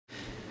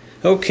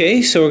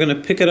Okay, so we're going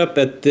to pick it up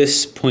at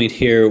this point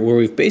here where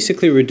we've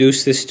basically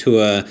reduced this to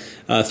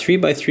a 3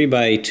 by 3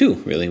 by 2,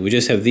 really. We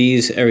just have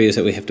these areas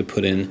that we have to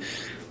put in.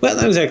 Well,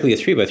 not exactly a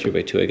 3 by 3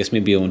 by 2, I guess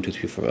maybe a 1, 2,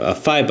 3, 4, a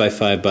 5 by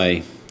 5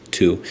 by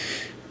 2.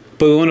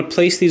 But we want to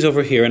place these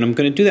over here, and I'm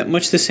going to do that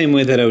much the same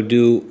way that I would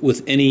do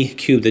with any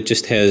cube that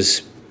just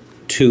has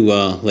two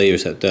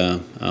layers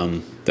that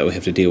we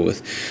have to deal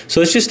with.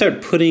 So let's just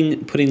start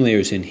putting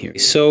layers in here.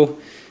 So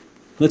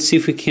let's see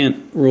if we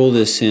can't roll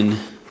this in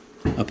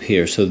up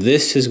here. So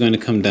this is going to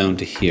come down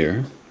to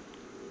here.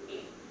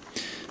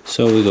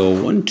 So we go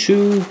 1,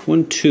 2,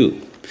 1,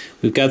 2.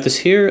 We've got this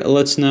here.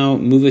 Let's now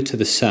move it to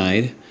the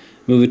side.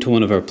 Move it to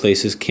one of our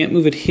places. Can't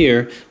move it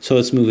here, so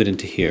let's move it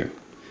into here.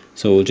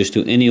 So we'll just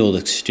do any old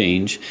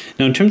exchange.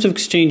 Now in terms of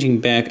exchanging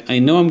back, I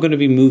know I'm going to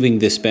be moving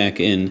this back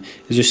in.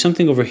 Is there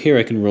something over here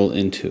I can roll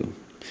into?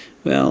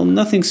 Well,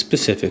 nothing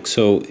specific,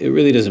 so it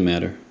really doesn't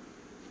matter.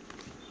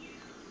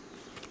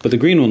 But the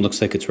green one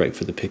looks like it's right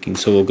for the picking.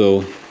 So we'll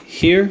go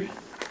here,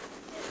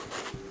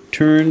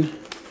 turn,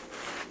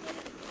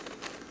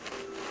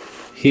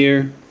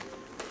 here,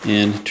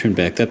 and turn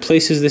back. That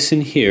places this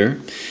in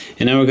here.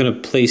 And now we're going to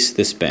place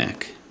this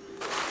back.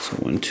 So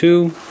 1,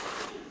 2,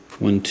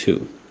 1,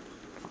 2.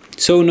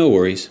 So no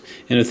worries.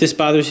 And if this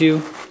bothers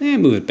you,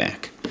 move it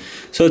back.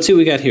 So let's see what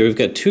we got here. We've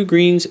got 2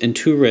 greens and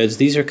 2 reds.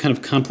 These are kind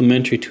of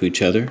complementary to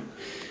each other.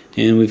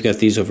 And we've got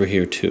these over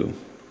here too.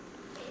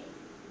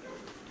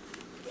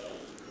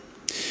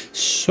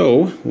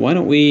 So why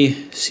don't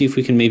we see if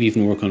we can maybe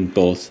even work on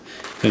both.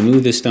 If I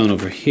move this down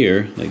over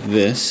here like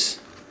this,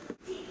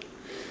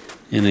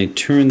 and I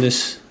turn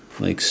this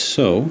like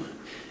so,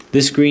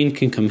 this green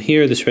can come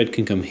here, this red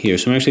can come here.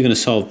 So I'm actually going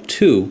to solve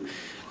 2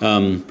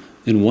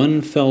 in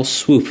one fell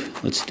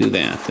swoop. Let's do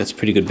that. That's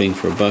pretty good bang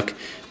for a buck.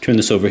 Turn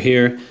this over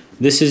here.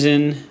 This is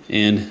in,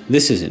 and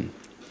this is in.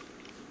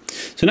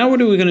 So now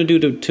what are we going to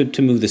do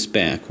to move this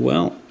back?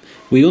 Well,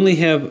 we only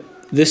have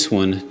this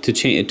one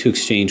to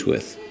exchange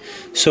with.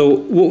 So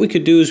what we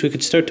could do is we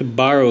could start to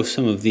borrow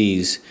some of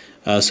these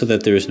so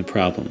that there isn't a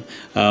problem.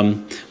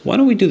 Why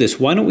don't we do this?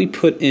 Why don't we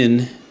put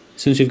in,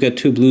 since we've got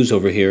 2 blues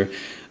over here,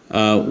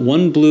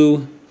 1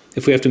 blue,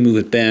 if we have to move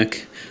it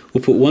back,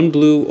 we'll put 1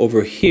 blue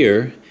over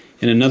here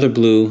and another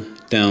blue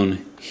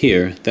down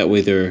here. That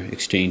way they're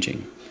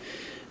exchanging.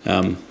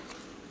 How's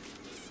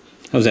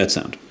that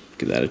sound?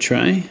 Give that a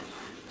try.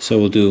 So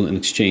we'll do an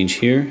exchange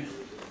here.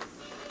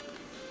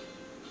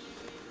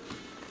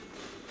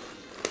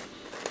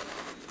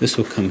 This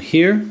will come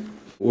here.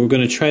 What we're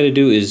going to try to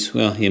do is,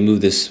 well,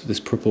 move this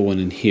purple one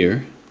in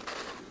here.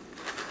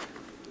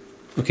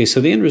 Okay,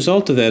 so the end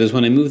result of that is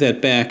when I move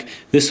that back,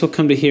 this will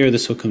come to here,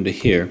 this will come to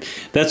here.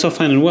 That's all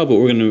fine and well, but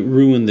we're going to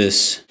ruin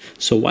this.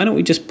 So why don't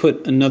we just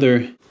put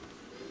another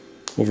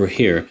over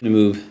here. I'm going to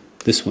move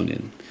this one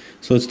in.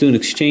 So let's do an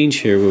exchange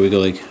here where we go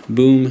like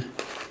boom,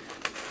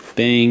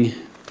 bang,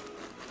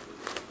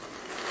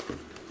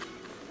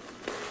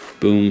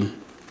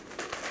 boom,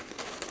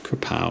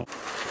 kerpow.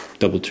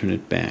 Double turn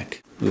it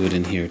back. Move it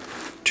in here.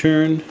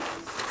 Turn,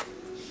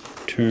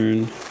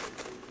 turn,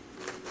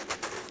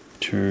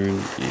 turn,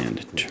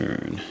 and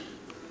turn.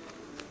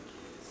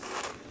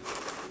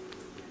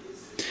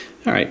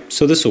 Alright,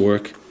 so this will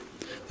work.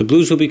 The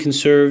blues will be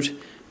conserved.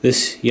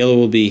 This yellow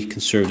will be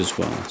conserved as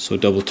well. So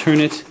double turn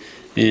it,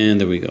 and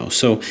there we go.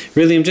 So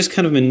really I'm just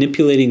kind of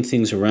manipulating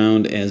things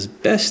around as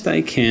best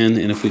I can,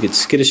 and if we get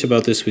skittish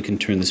about this, we can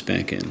turn this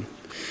back in.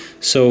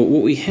 So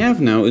what we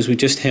have now is we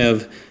just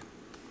have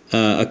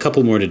a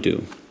couple more to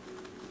do.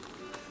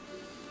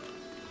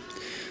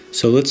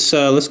 So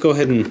let's go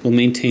ahead and we'll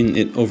maintain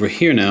it over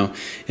here now,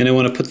 and I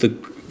want to put the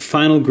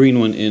final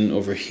green one in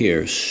over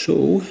here.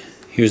 So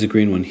here's the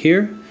green one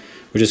here.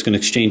 We're just going to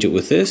exchange it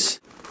with this.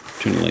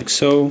 Turn it like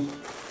so.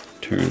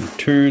 Turn,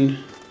 turn,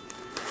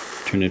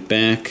 turn it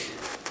back,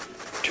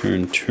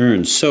 turn,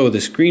 turn. So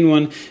this green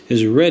one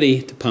is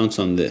ready to pounce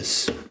on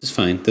this. It's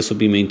fine. This will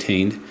be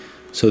maintained.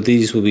 So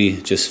these will be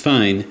just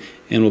fine,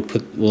 and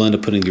we'll end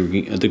up putting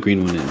the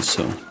green one in.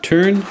 So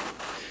turn,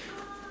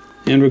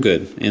 and we're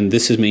good. And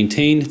this is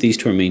maintained. These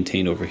two are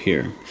maintained over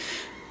here.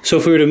 So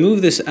if we were to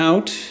move this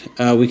out,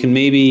 we can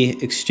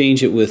maybe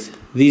exchange it with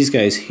these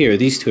guys here.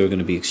 These two are going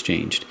to be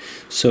exchanged.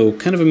 So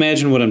kind of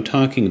imagine what I'm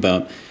talking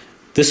about.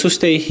 This will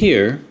stay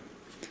here.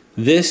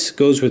 This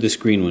goes where this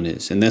green one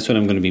is, and that's what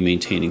I'm going to be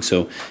maintaining.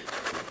 So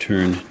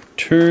turn,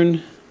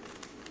 turn,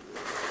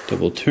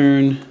 double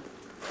turn,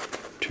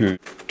 turn,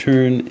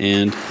 turn,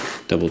 and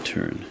double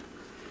turn.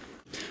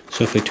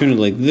 So if I turn it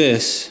like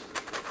this,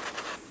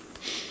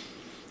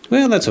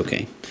 well, that's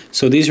okay.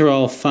 So these are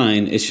all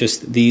fine. It's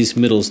just these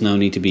middles now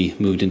need to be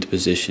moved into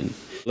position.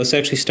 Let's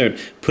actually start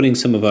putting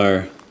some of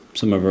our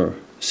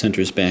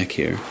centers back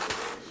here.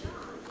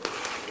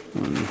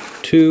 1,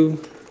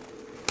 2,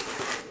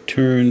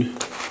 turn,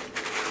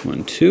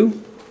 1,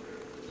 2.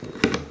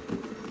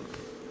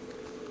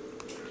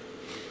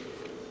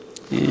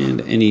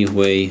 And any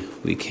way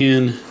we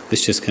can.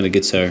 This just kind of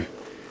gets our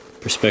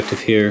perspective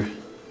here.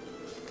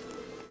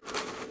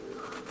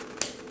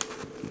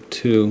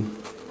 2,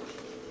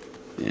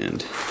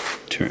 and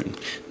turn. turn.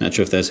 Not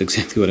sure if that's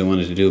exactly what I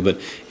wanted to do, but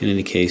in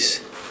any case,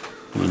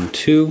 1,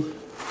 2,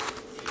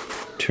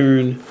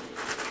 turn,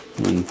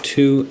 1,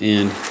 2,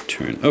 and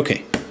turn.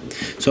 Okay,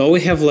 so all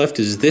we have left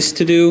is this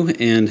to do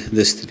and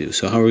this to do.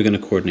 So how are we going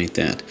to coordinate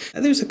that?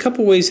 There's a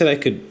couple ways that I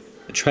could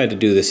try to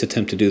do this,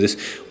 attempt to do this.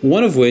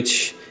 One of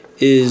which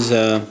is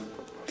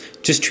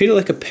just treat it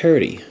like a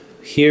parity,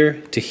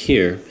 here to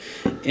here,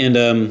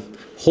 and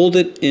hold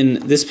it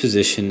in this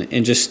position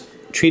and just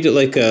treat it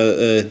like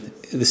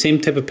the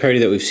same type of parity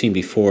that we've seen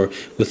before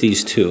with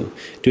these two,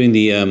 doing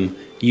the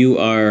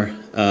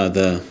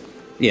the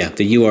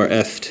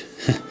URF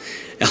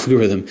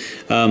algorithm.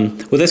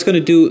 What that's going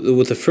to do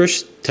with the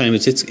first time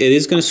is it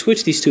is going to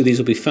switch these two. These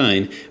will be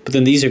fine, but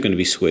then these are going to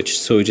be switched,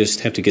 so we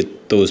just have to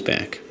get those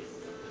back.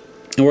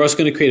 And we're also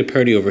going to create a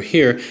parity over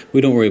here.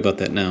 We don't worry about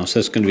that now. So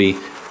that's going to be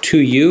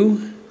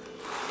 2U,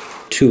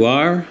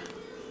 2R,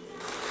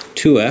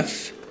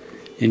 2F,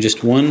 and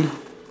just 1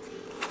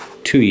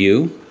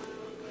 2U,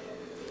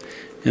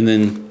 and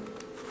then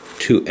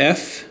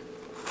 2F,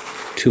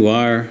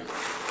 2R,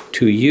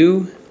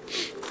 2U,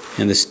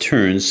 and this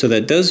turns. So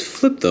that does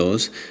flip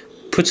those,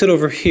 puts it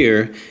over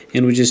here,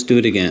 and we just do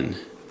it again.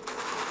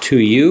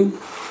 2U,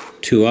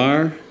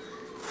 2R,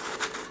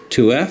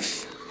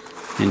 2F,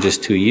 and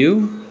just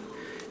 2U,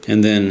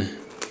 and then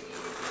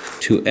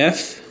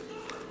 2F,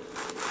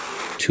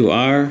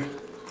 2R,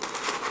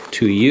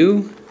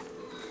 2U,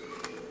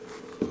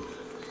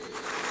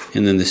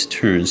 and then this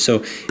turns.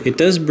 So it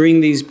does bring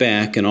these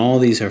back, and all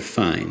these are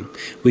fine.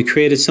 We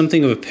created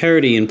something of a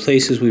parity in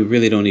places we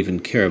really don't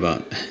even care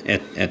about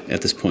at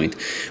this point.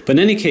 But in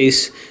any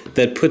case,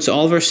 that puts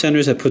all of our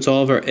centers, that puts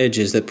all of our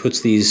edges, that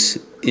puts these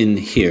in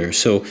here.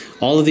 So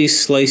all of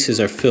these slices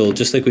are filled,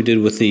 just like we did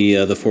with the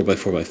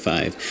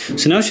 4x4x5.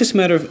 So now it's just a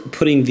matter of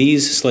putting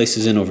these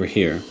slices in over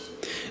here,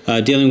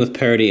 dealing with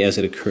parity as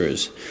it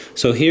occurs.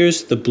 So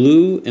here's the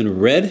blue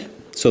and red.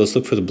 So let's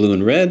look for the blue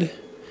and red.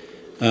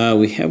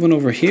 We have one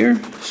over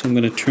here, so I'm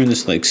going to turn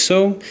this like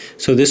so.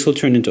 So this will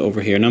turn into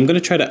over here. Now I'm going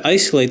to try to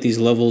isolate these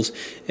levels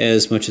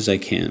as much as I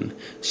can.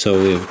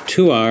 So we have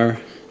 2R,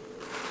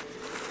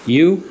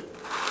 U,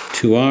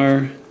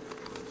 2R,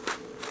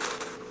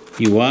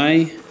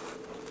 UI,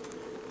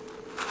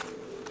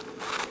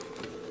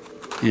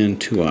 and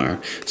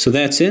 2R. So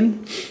that's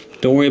in.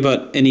 Don't worry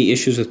about any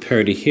issues with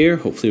parity here.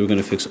 Hopefully we're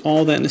going to fix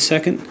all that in a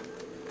second.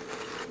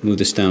 Move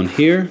this down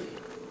here.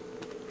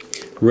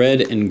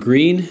 Red and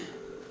green.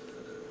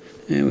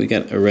 And we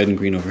got a red and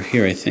green over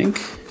here, I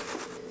think.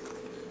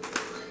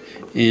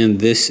 And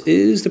this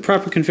is the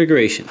proper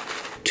configuration.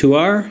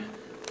 2R,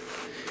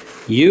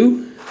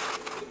 U,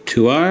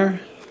 2R,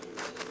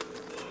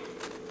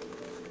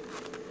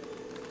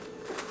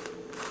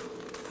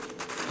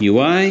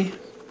 UI,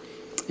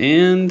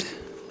 and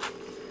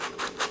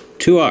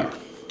 2R.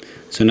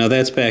 So now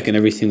that's back, and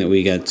everything that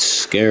we got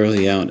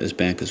scarily out is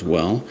back as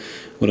well.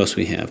 What else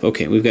we have?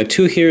 Okay, we've got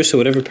 2 here, so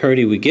whatever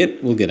parity we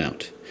get, we'll get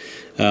out.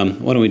 Why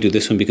don't we do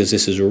this one, because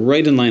this is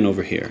right in line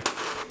over here.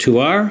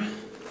 2R,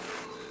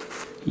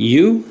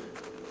 U,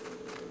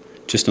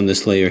 just on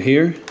this layer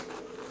here,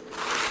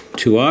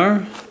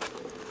 2R,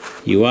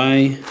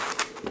 UI,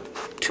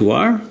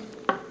 2R.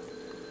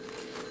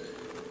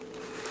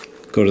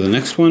 Go to the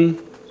next one.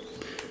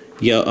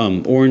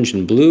 Orange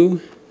and blue,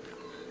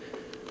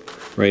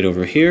 right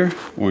over here,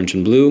 orange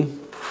and blue,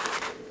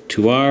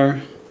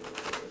 2R,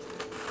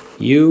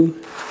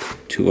 U,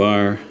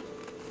 2R,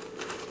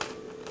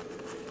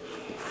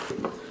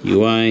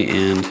 UI,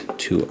 and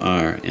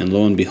 2R. And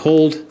lo and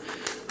behold,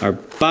 our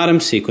bottom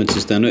sequence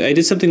is done. I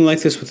did something like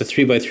this with a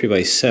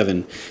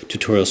 3x3x7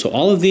 tutorial. So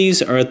all of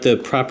these are at the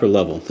proper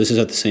level. This is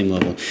at the same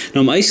level.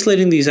 Now I'm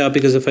isolating these out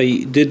because if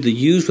I did the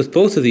U's with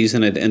both of these,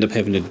 then I'd end up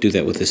having to do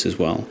that with this as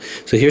well.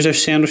 So here's our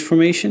sandwich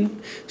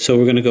formation. So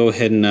we're going to go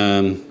ahead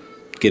and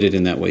get it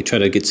in that way. Try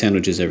to get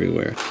sandwiches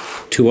everywhere.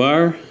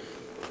 2R,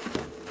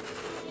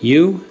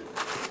 U,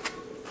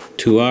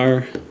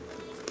 2R,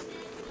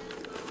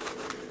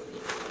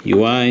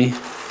 UI,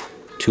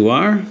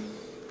 2R.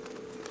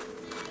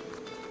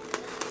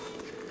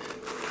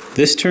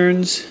 This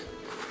turns,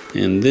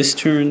 and this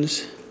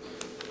turns.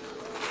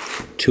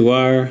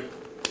 2R,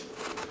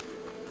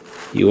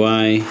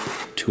 UI,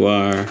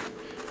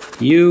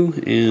 2R, U,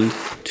 and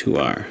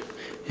 2R.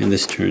 And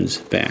this turns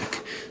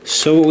back.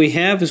 So what we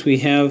have is we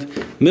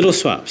have middle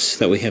swaps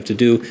that we have to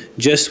do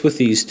just with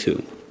these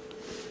two.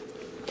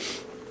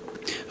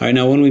 Alright,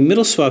 now when we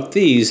middle swap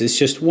these, it's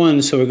just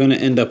 1, so we're going to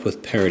end up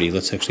with parity.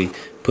 Let's actually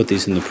put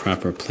these in the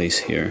proper place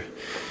here.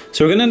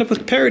 So we're going to end up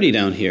with parity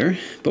down here,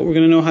 but we're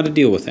going to know how to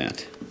deal with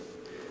that.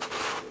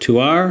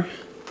 2R,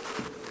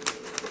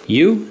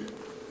 U,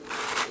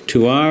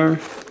 2R,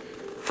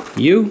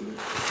 U,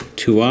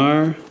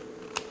 2R,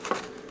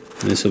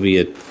 and this will be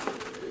a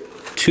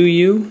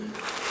 2U,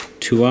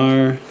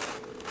 2R,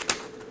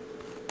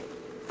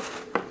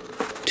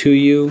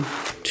 2U,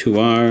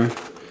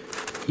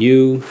 2R,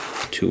 U,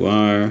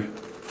 2R,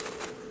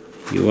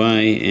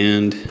 UI,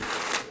 and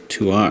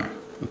 2R.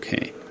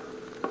 Okay.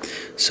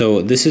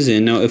 So this is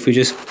in. Now if we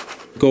just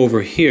go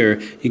over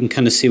here, you can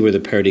kind of see where the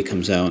parity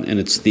comes out, and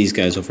it's these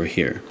guys over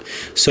here.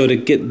 So to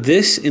get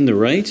this in the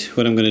right,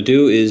 what I'm going to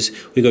do is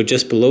we go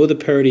just below the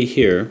parity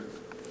here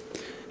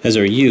as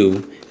our U,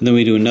 and then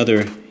we do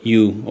another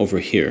U over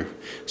here.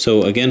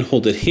 So again,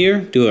 hold it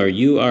here, do our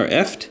U, R,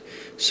 F.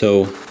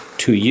 So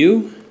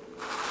 2U,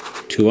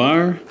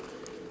 2R,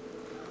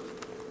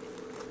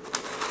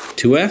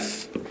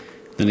 2F,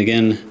 then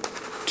again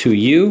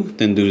 2U,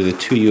 then do the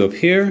 2U up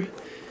here,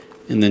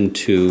 and then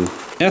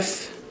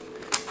 2F,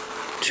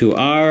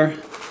 2R,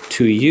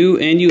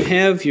 2U, and you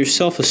have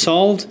yourself a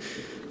solved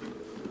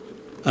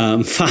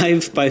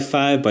 5 by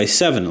 5 by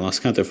 7. I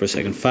lost count there for a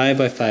second. 5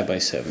 by 5 by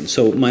 7.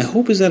 So my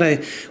hope is that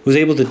I was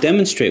able to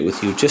demonstrate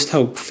with you just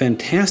how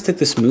fantastic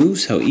this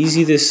moves, how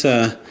easy this,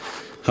 how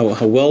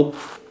well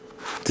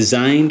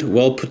designed,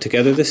 well put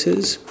together this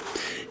is.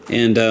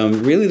 And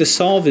really the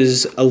solve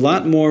is a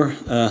lot more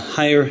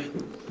higher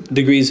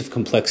degrees of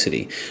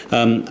complexity.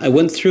 I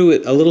went through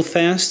it a little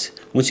fast.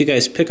 Once you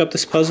guys pick up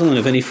this puzzle and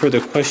have any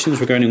further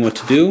questions regarding what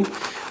to do,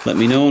 let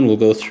me know and we'll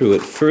go through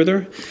it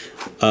further.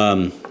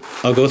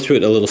 I'll go through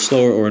it a little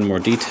slower or in more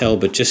detail,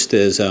 but just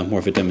as more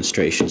of a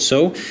demonstration.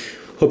 So,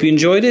 hope you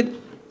enjoyed it,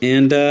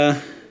 and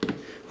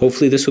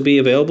hopefully this will be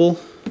available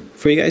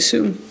for you guys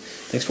soon.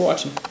 Thanks for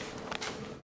watching.